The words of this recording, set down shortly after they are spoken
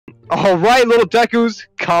All right, little Dekus,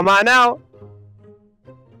 come on out.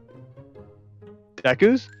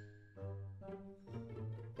 Dekus?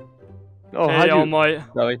 Oh, Hey, how'd you... All Might.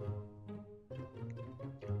 Sorry.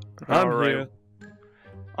 I'm All right. here.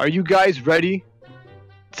 Are you guys ready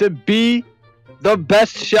to be the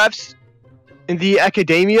best chefs in the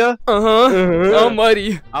academia?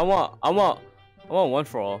 Almighty. I want one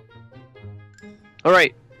for all. All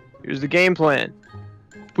right, here's the game plan.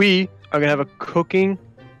 We are gonna have a cooking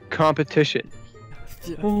competition.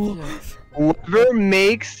 Yes. Whoever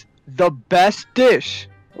makes the best dish.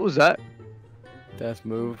 What was that? Death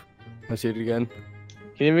move. Let's see it again.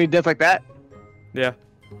 Can you make death like that? Yeah.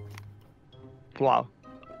 Wow.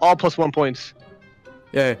 All +1 points.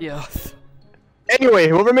 Yeah. Yes. Anyway,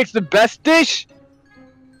 whoever makes the best dish,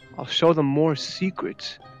 I'll show them more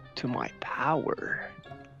secrets to my power.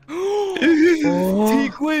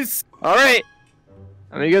 Dekus. All right.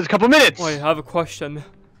 I'm gonna give you guys a couple minutes. Wait, I have a question.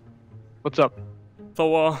 What's up?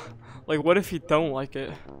 So, like, what if you don't like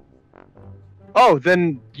it? Oh,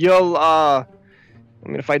 then you'll, I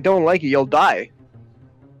mean, if I don't like it, you'll die.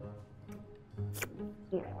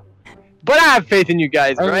 But I have faith in you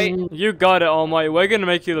guys, right? You got it, All Might. We're gonna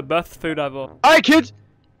make you the best food ever. All right, kids,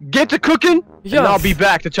 get to cooking, Yes. and I'll be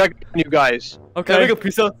back to check on you guys. Can I Okay. make a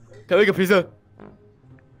pizza? Can I make a pizza?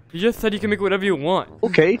 You just said you can make whatever you want.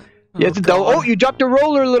 Okay. Yeah, it's a God. Oh, you dropped a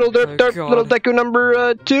roller, little derp, Oh, derp, God. little Deku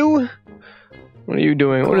number 2. What are you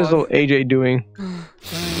doing? What is God. little AJ doing?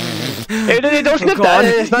 Hey, don't snip God. that.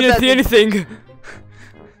 It's not You didn't that. see anything.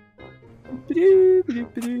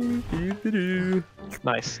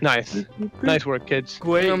 Nice, nice, nice work, kids.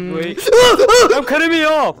 Wait. Um, I'm cutting me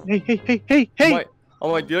off. Hey!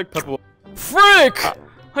 Oh my, do you like pepper? Frick!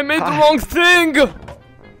 I made the wrong thing!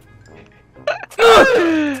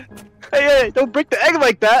 Hey, don't break the egg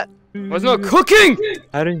like that. Was not cooking!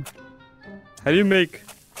 How do you make?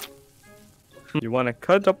 You wanna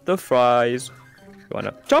cut up the fries. You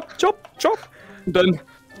wanna chop. Done.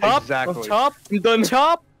 Chop. Exactly. Chop. Done.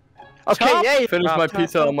 Chop. Okay, Chop. hey. Finish my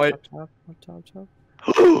pizza. I might.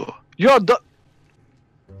 You're done.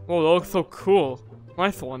 Oh, that looks so cool.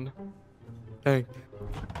 Nice one. Hey,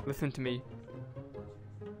 Listen to me.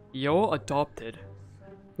 You're adopted.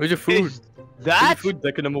 where's your food? Is that food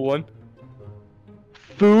deck number 1.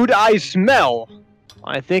 food I smell?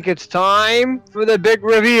 I think it's time for the big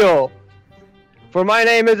reveal. For my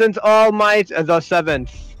name isn't All Might the 7th.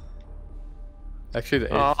 Actually, the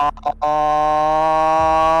 8th.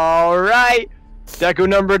 Alright. Deku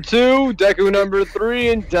number 2, Deku number 3,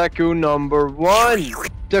 and Deku number 1.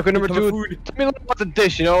 Deku number 2, Food. tell me a little about the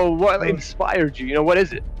dish, you know, what inspired you, what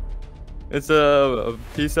is it? It's a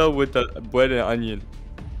pizza with bread and onion.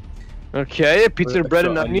 Okay, pizza, With bread,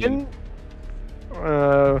 and extra onion.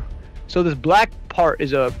 So this black part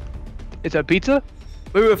is it's a pizza?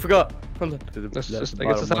 Wait, I forgot. Hold on. I guess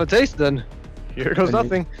that's how it tastes then. Here goes Onion.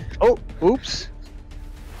 nothing. Oh, oops.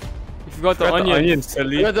 You forgot the Got onion. The onion,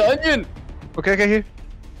 silly. I got the onion. Okay, here.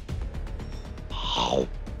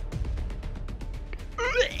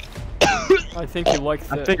 I think he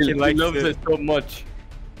likes it. I think he loves it so much.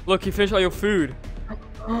 Look, you finished all your food.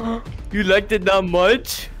 You liked it that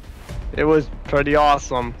much? It was pretty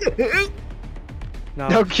awesome. No.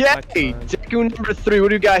 Okay, Deku number 3. What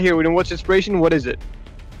do you got here? What's inspiration? What is it?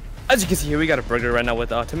 As you can see here, we got a burger right now with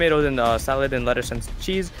tomatoes and salad and lettuce and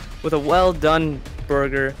cheese with a well done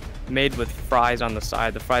burger made with fries on the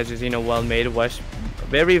side. The fries is, well made,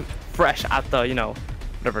 very fresh at the,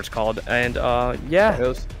 whatever it's called. And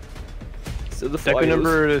yeah. So the Deku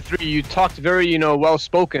number 3. You talked very, well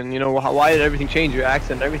spoken. Why did everything change? Your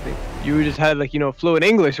accent and everything. You just had fluent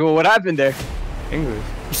English. Well, what happened there? English.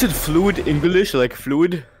 You said fluid English, like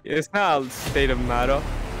fluid? It's not a state of matter.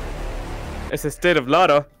 It's a state of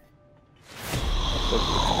ladder.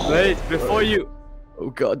 Wait, before you... Oh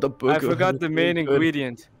god, the burger. I forgot the main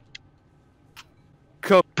ingredient.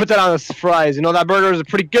 Put that on the fries. That burger is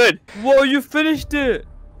pretty good. Whoa, you finished it!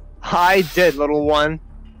 I did, little one.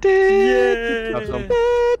 Yay!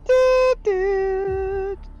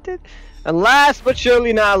 And last but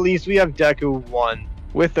surely not least, we have Deku 1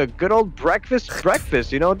 with a good old breakfast.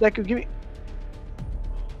 Deku, give me.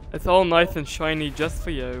 It's all nice and shiny just for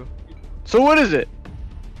you. So what is it?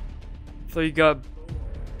 So you got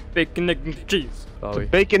bacon, egg, and cheese. Sorry.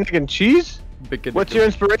 Bacon, egg, and cheese? Bacon, What's your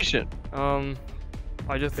inspiration?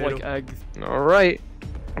 I just Potato. like eggs. Alright.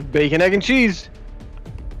 Bacon, egg, and cheese.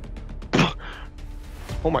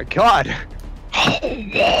 Oh my god.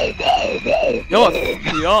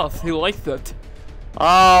 Yes, he likes it.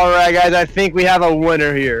 Alright guys, I think we have a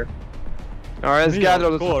winner here. Alright, let's Yeah, gather,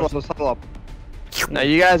 of course. let's huddle up. Now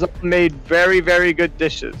you guys all made very, very good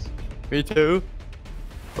dishes. Me too.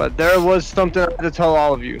 but there was something I had to tell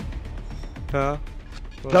all of you. Huh?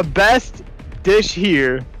 The best dish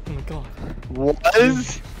here Oh my god.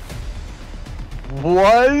 was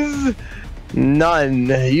none.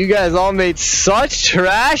 You guys all made such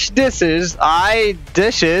trash dishes.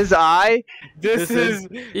 This is.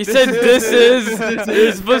 He said this is.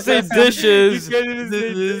 You're supposed to say dishes.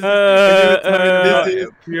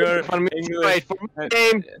 Pure For my English.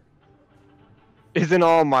 name is an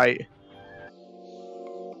All Might.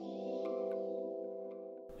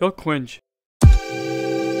 You're cringe.